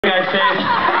guys safe.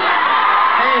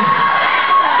 Hey,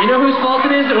 you know whose fault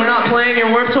it is that we're not playing your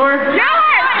Warped Tour?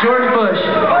 Yeah! George Bush.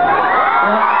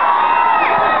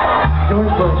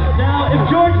 George Bush. Now, if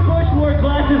George Bush wore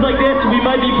glasses like this, we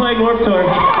might be playing Warped Tour.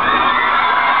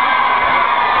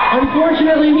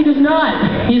 Unfortunately, he does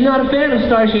not. He's not a fan of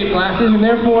star-shaped glasses, and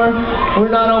therefore, we're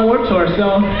not on Warped Tour,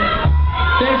 so...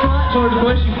 Thanks a lot, George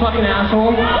Bush, you fucking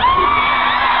asshole.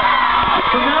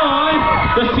 From now on,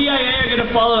 the CIA are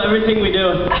gonna follow everything we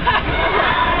do.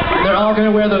 They're all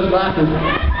gonna wear those glasses.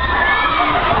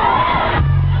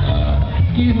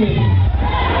 Excuse me.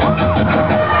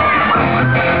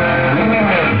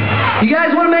 You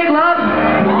guys wanna make love?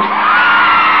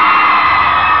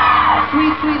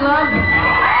 Sweet, sweet love?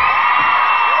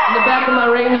 In the back of my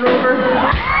Range Rover?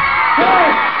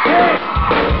 Hey! Hey!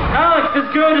 Alex, this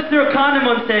girl just threw a condom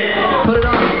on stage. Put it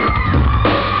on.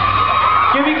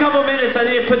 Give me a couple minutes, I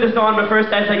need to put this on, but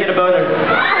first I have to get a boner.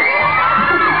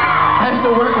 I have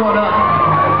to work one up.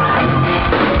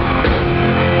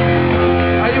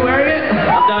 Are you wearing it?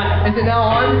 I'm done. Is it now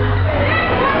on?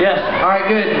 Yes. Alright,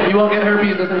 good. You won't get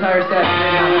herpes this entire set.